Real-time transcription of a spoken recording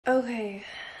Okay,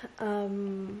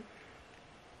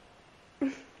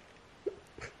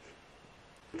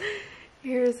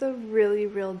 here's a really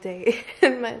real day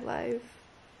in my life.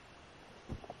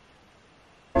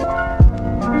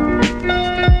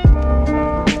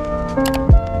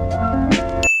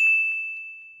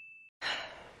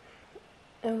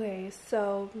 Okay,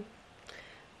 so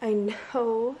I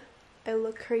know I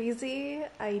look crazy.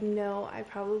 I know I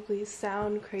probably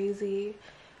sound crazy,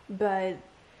 but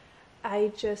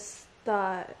I just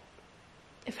thought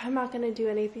if I'm not gonna do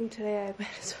anything today, I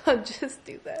might as well just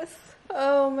do this.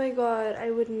 Oh my god, I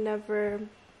would never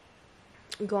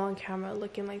go on camera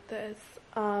looking like this.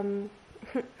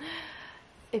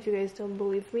 If you guys don't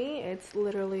believe me, it's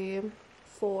literally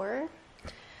 4.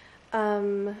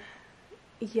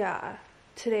 Yeah,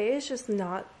 today is just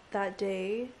not that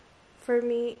day for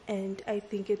me, and I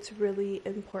think it's really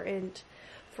important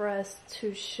for us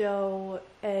to show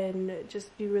and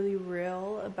just be really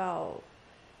real about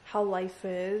how life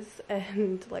is,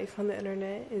 and life on the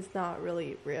internet is not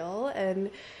really real, and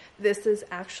this is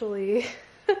actually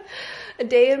a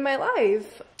day in my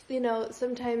life. You know,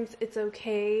 sometimes it's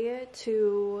okay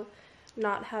to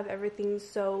not have everything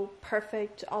so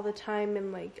perfect all the time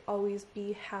and like always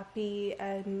be happy,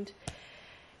 and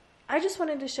I just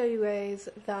wanted to show you guys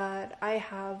that I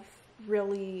have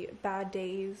really bad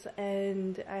days,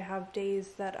 and I have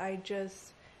days that I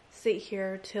just sit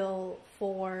here till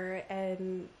 4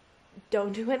 and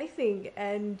don't do anything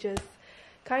and just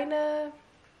kind of,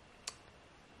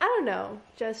 I don't know,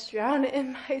 just drown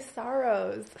in my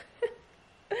sorrows.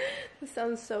 This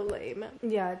sounds so lame.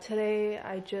 Yeah, today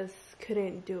I just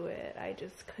couldn't do it. I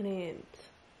just couldn't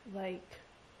like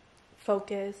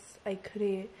focus. I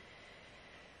couldn't,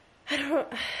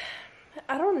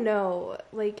 I don't know.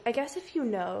 Like, I guess if you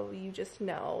know, you just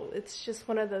know. It's just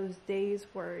one of those days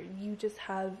where you just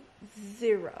have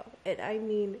zero, and I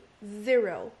mean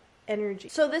 0 energy.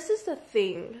 So this is the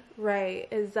thing, right,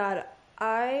 is that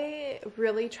I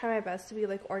really try my best to be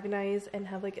like organized and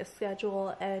have like a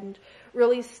schedule and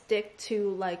really stick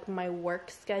to like my work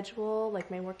schedule,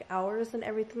 like my work hours and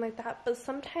everything like that. But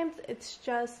sometimes it's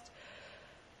just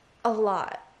a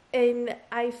lot. And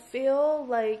I feel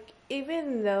like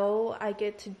even though I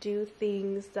get to do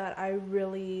things that I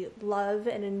really love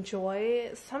and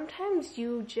enjoy, sometimes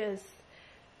you just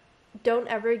don't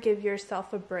ever give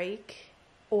yourself a break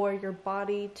or your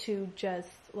body to just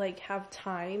like have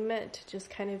time to just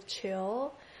kind of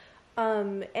chill.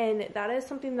 And that is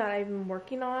something that I've been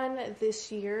working on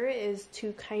this year, is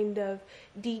to kind of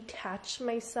detach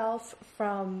myself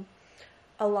from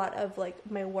a lot of like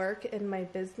my work and my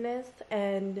business.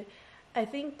 And I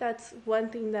think that's one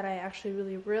thing that I actually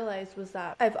really realized, was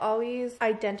that I've always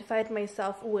identified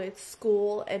myself with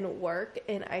school and work,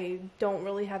 and I don't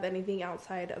really have anything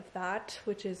outside of that,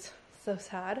 which is so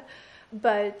sad.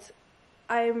 But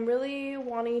I'm really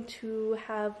wanting to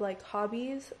have like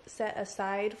hobbies set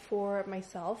aside for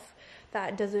myself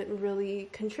that doesn't really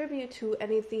contribute to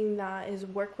anything that is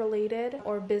work related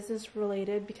or business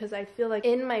related, because I feel like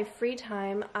in my free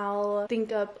time I'll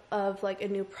think up of like a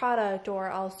new product, or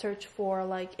I'll search for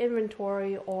like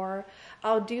inventory, or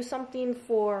I'll do something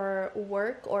for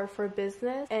work or for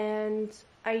business, and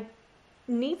I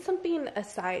need something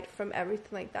aside from everything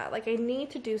like that. Like, I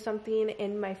need to do something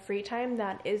in my free time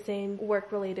that isn't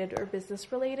work related or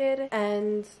business related,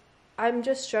 and I'm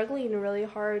just struggling really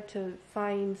hard to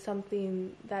find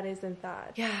something that isn't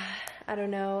that. Yeah, I don't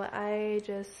know. I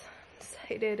just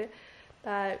decided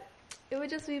that it would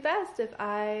just be best if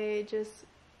I just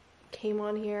came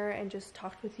on here and just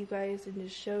talked with you guys and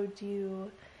just showed you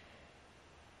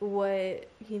what,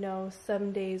 you know,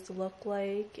 some days look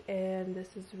like. And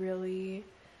this is really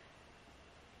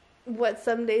what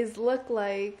some days look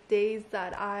like, days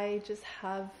that I just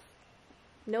have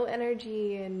no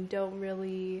energy and don't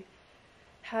really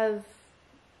have,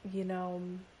 you know,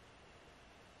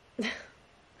 I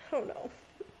don't know.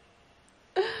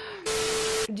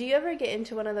 Do you ever get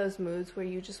into one of those moods where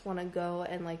you just want to go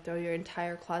and like throw your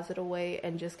entire closet away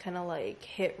and just kind of like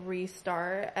hit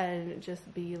restart and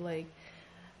just be like,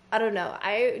 I don't know.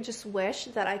 I just wish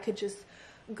that I could just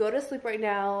go to sleep right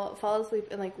now, fall asleep,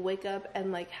 and like wake up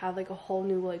and like have like a whole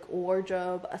new like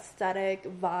wardrobe, aesthetic,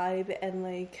 vibe, and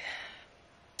like,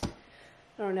 I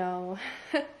don't know.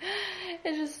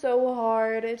 It's just so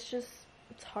hard. It's just,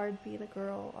 It's hard being a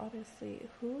girl, honestly.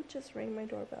 Who just rang my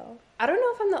doorbell? I don't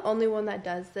know if I'm the only one that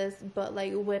does this, but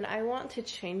like when I want to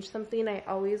change something, I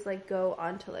always like go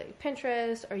onto like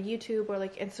Pinterest or YouTube or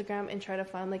like Instagram and try to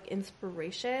find like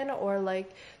inspiration or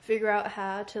like figure out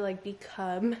how to like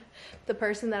become the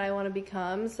person that I want to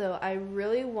become. So I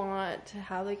really want to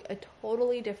have like a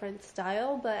totally different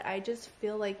style, but I just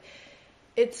feel like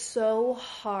it's so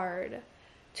hard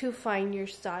to find your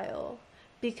style.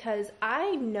 Because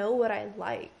I know what I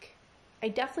like. I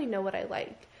definitely know what I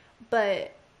like.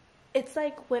 But it's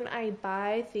like when I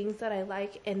buy things that I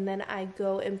like and then I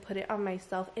go and put it on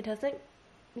myself, it doesn't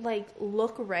like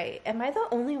look right. Am I the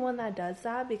only one that does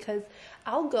that? Because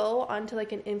I'll go onto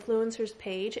like an influencer's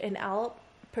page and I'll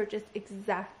purchase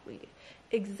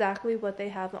exactly what they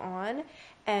have on,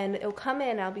 and it'll come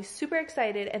in, I'll be super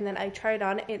excited, and then I try it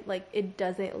on, it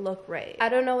doesn't look right. I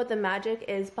don't know what the magic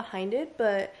is behind it,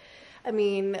 but I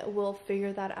mean, we'll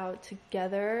figure that out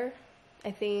together, I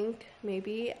think,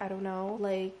 maybe, I don't know.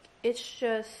 Like, it's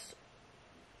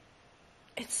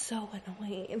so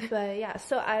annoying. But yeah,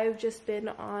 so I've just been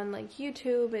on like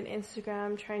YouTube and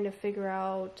Instagram trying to figure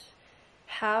out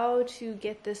how to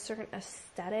get this certain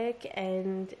aesthetic,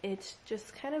 and it's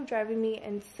just kind of driving me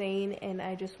insane, and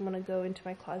I just want to go into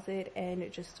my closet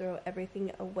and just throw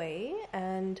everything away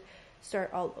and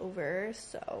start all over.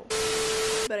 So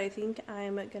but I think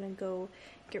I'm gonna go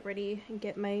get ready and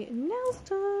get my nails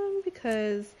done,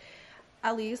 because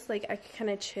at least like I can kind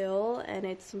of chill, and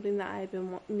it's something that I've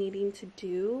been needing to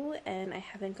do and I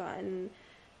haven't gotten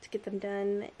to get them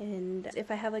done. And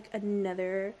if I have like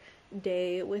another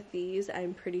day with these,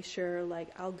 I'm pretty sure like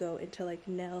I'll go into like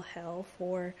nail hell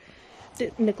for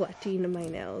neglecting my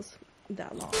nails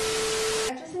that long.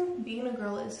 I just think being a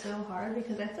girl is so hard,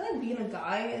 because I feel like being a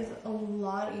guy is a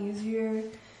lot easier,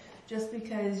 just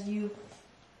because you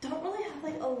don't really have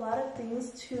like a lot of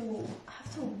things to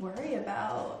have to worry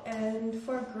about. And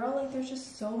for a girl, like there's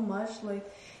just so much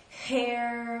like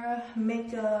hair,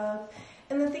 makeup,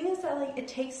 and the thing is that like it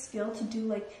takes skill to do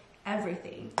like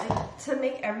everything, like to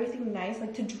make everything nice,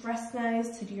 like to dress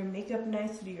nice, to do your makeup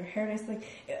nice, to do your hair nice. Like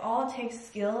it all takes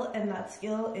skill, and that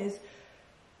skill is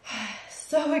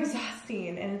so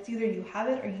exhausting, and it's either you have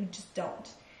it or you just don't.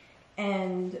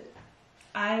 And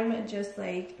I'm just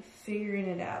like figuring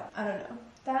it out. I don't know.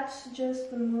 That's just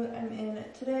the mood I'm in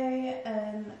today,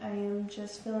 and I am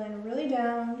just feeling really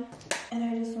down, and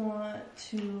I just want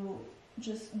to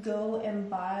just go and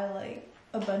buy like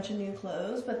a bunch of new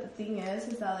clothes. But the thing is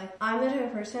that like I'm the type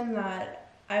of person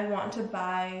that I want to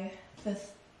buy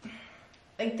this,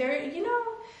 like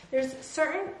there's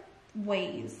certain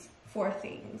ways for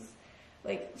things,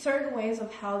 like certain ways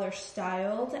of how they're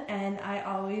styled, and I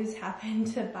always happen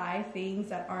to buy things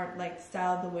that aren't like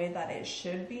styled the way that it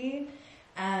should be,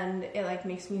 and it like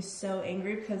makes me so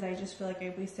angry, because I just feel like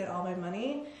I wasted all my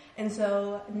money. And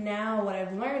so now what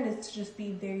I've learned is to just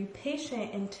be very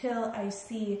patient until I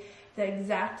see the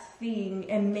exact thing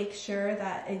and make sure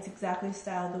that it's exactly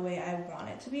styled the way I want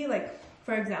it to be. Like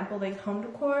for example, like home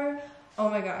decor, oh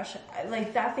my gosh,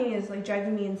 like that thing is like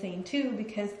driving me insane too,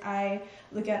 because I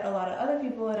look at a lot of other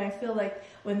people and I feel like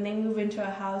when they move into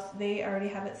a house, they already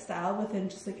have it styled within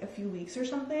just like a few weeks or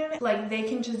something. Like they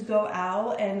can just go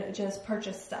out and just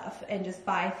purchase stuff and just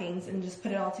buy things and just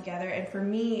put it all together. And for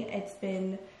me, it's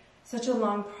been such a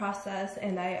long process,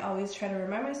 and I always try to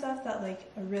remind myself that like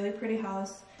a really pretty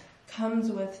house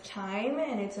comes with time,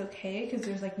 and it's okay because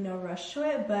there's like no rush to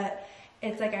it. But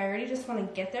it's like I already just want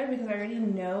to get there because I already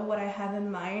know what I have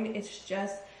in mind. It's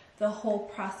just the whole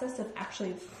process of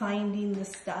actually finding the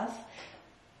stuff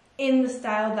in the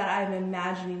style that I'm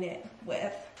imagining it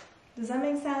with. Does that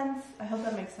make sense? I hope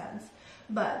that makes sense.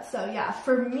 But so yeah,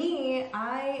 for me,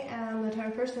 I am the type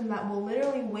of person that will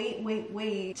literally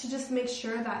wait to just make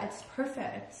sure that it's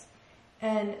perfect.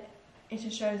 And it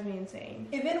just drives me insane.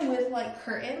 Even with like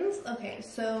curtains, okay,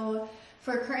 so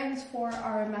for curtains for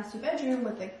our master bedroom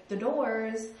with like the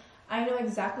doors, I know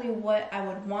exactly what I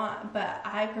would want, but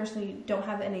I personally don't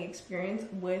have any experience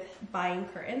with buying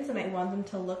curtains, and I want them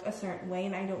to look a certain way,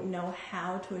 and I don't know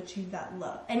how to achieve that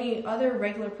look. Any other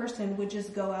regular person would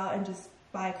just go out and just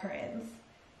buy curtains,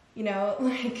 you know,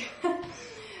 like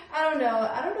I don't know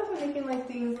if I'm making like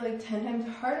things like 10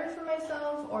 times harder for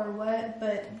myself or what,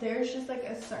 but there's just like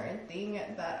a certain thing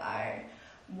that I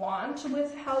want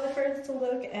with how the curtains to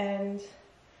look, and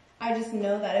I just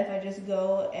know that if I just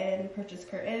go and purchase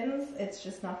curtains, it's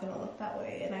just not gonna look that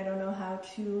way, and I don't know how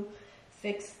to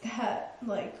fix that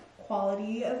like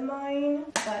quality of mine.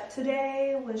 But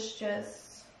today was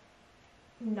just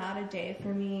not a day for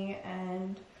me,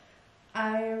 and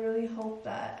I really hope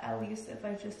that at least if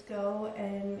I just go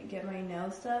and get my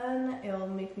nails done, it'll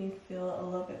make me feel a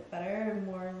little bit better and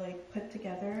more like put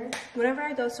together. Whenever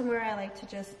I go somewhere, I like to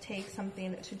just take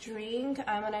something to drink.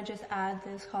 I'm gonna just add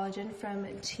this collagen from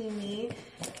TEAMI.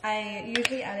 I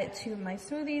usually add it to my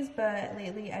smoothies, but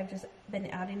lately I've just been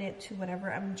adding it to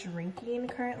whatever I'm drinking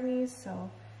currently. So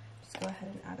just go ahead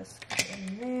and add a scoop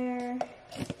in there.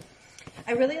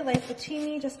 I really like the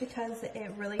TEAMI just because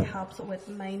it really helps with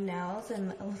my nails,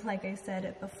 and like I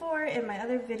said before in my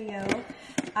other video,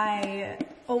 I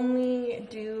only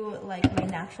do like my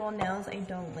natural nails. I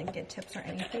don't like get tips or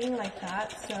anything like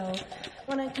that, so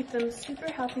I want to keep them super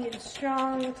healthy and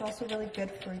strong. It's also really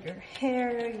good for your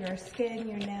hair, your skin,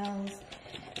 your nails,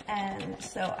 and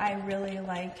so I really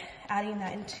like adding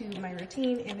that into my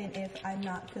routine even if I'm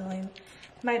not feeling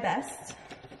my best.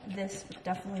 This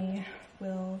definitely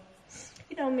will,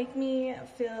 you know, make me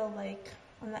feel like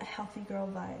on that healthy girl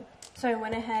vibe. So I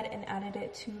went ahead and added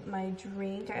it to my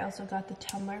drink. I also got the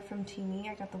tumbler from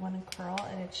TEAMI. I got the one in curl,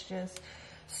 and it's just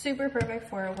super perfect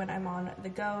for when I'm on the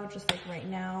go, just like right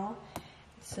now.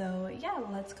 So yeah,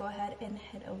 let's go ahead and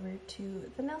head over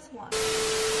to the nail salon.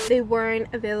 They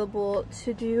weren't available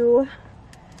to do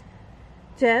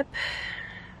dip.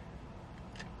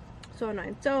 So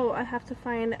annoying. So I have to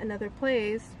find another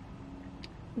place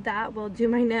that will do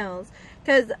my nails,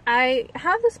 because I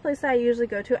have this place that I usually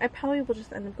go to. I probably will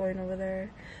just end up going over there,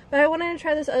 but I wanted to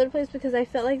try this other place because I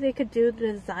felt like they could do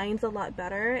the designs a lot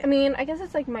better. I mean, I guess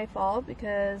it's like my fault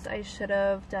because I should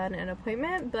have done an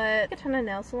appointment, but a ton of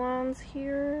nail salons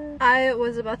here. I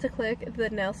was about to click the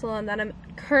nail salon that I'm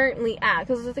currently at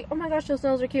because I was like, oh my gosh, those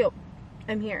nails are cute.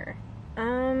 I'm here.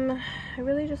 I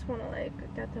really just want to like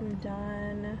get them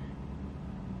done.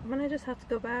 I'm gonna just have to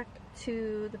go back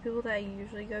to the people that I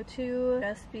usually go to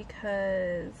just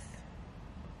because,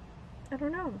 I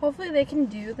don't know. Hopefully they can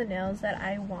do the nails that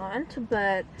I want,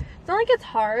 but it's not like it's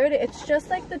hard. It's just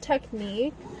like the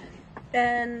technique,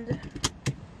 and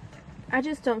I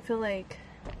just don't feel like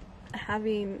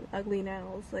having ugly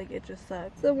nails. Like, it just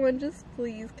sucks. Someone just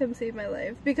please come save my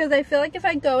life, because I feel like if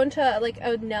I go into like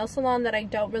a nail salon that I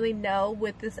don't really know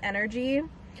with this energy,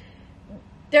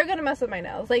 they're gonna mess with my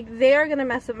nails. Like, they're gonna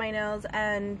mess with my nails,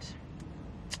 and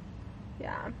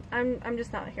yeah, I'm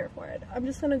just not here for it. I'm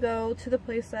just gonna go to the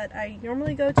place that I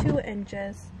normally go to and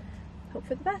just hope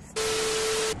for the best.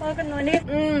 Look at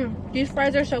Wendy. These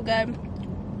fries are so good.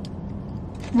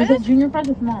 Was it junior fries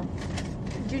or small?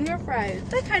 Junior fries.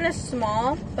 They're kind of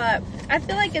small, but I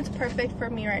feel like it's perfect for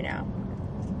me right now.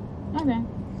 Okay.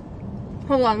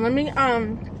 Hold on, let me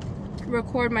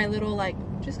record my little like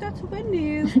just got to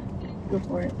Wendy's. Go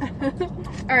for it.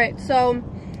 Alright, so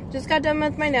just got done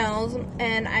with my nails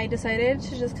and I decided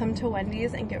to just come to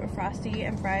Wendy's and get a Frosty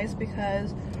and fries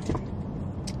because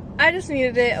I just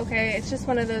needed it. Okay, it's just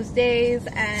one of those days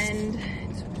and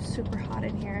it's super hot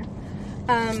in here.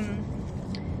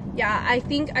 Yeah, I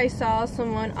think I saw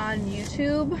someone on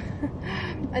YouTube,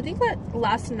 I think that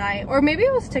last night, or maybe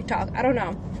it was TikTok, I don't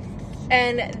know,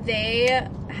 and they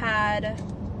had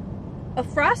a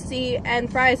Frosty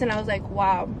and fries, and I was like,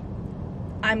 wow,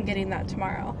 I'm getting that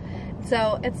tomorrow.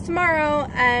 So it's tomorrow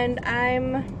and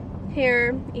I'm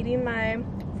here eating my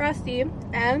Frosty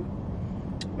and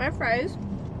my fries.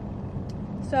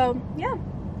 So yeah,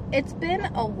 it's been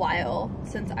a while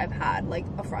since I've had like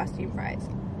a Frosty and fries.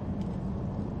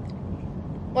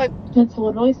 Like, it's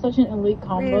literally such an elite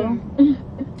combo.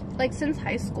 Like since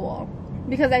high school,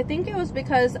 because I think it was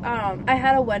because I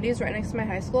had a Wendy's right next to my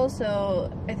high school,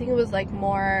 so I think it was like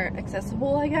more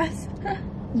accessible, I guess.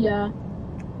 Yeah.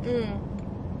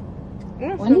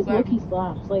 So Wendy's low-key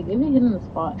slaps. Like, they be hitting the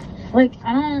spot. Like,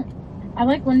 I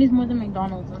like Wendy's more than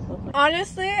McDonald's and stuff like that.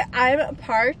 Honestly, I'm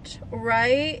parked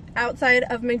right outside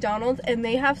of McDonald's and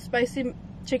they have spicy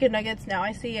chicken nuggets now.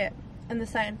 I see it on the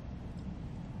sign.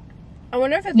 I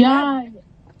wonder if it's yeah.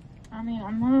 I mean,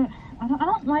 I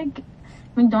don't like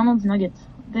McDonald's nuggets.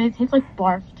 They taste like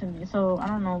barf to me, so I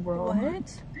don't know, bro.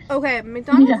 What? Okay,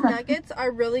 McDonald's nuggets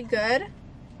are really good.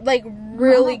 Like,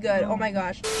 really good. Oh my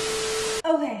gosh.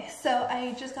 Okay, so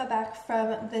I just got back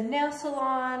from the nail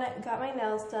salon, got my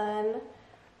nails done.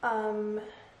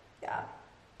 Yeah,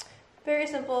 very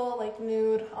simple, like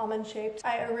nude, almond shaped.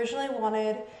 I originally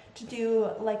wanted to do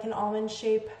like an almond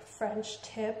shape French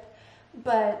tip,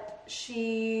 but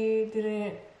she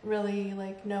didn't really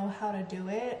like know how to do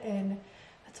it, and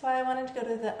that's why I wanted to go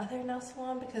to the other nail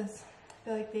salon because I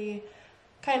feel like they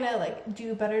kind of like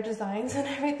do better designs and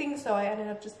everything, so I ended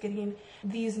up just getting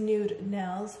these nude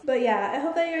nails. But yeah, I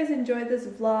hope that you guys enjoyed this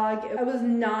vlog. I was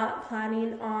not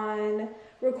planning on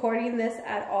recording this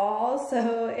at all,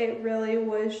 so it really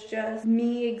was just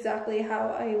me exactly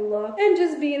how I look and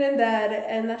just being in bed,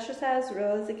 and that's just as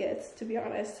real as it gets, to be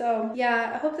honest. So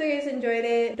yeah, I hope that you guys enjoyed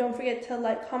it. Don't forget to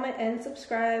like, comment, and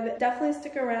subscribe. Definitely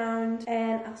stick around,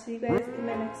 and I'll see you guys in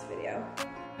my next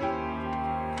video.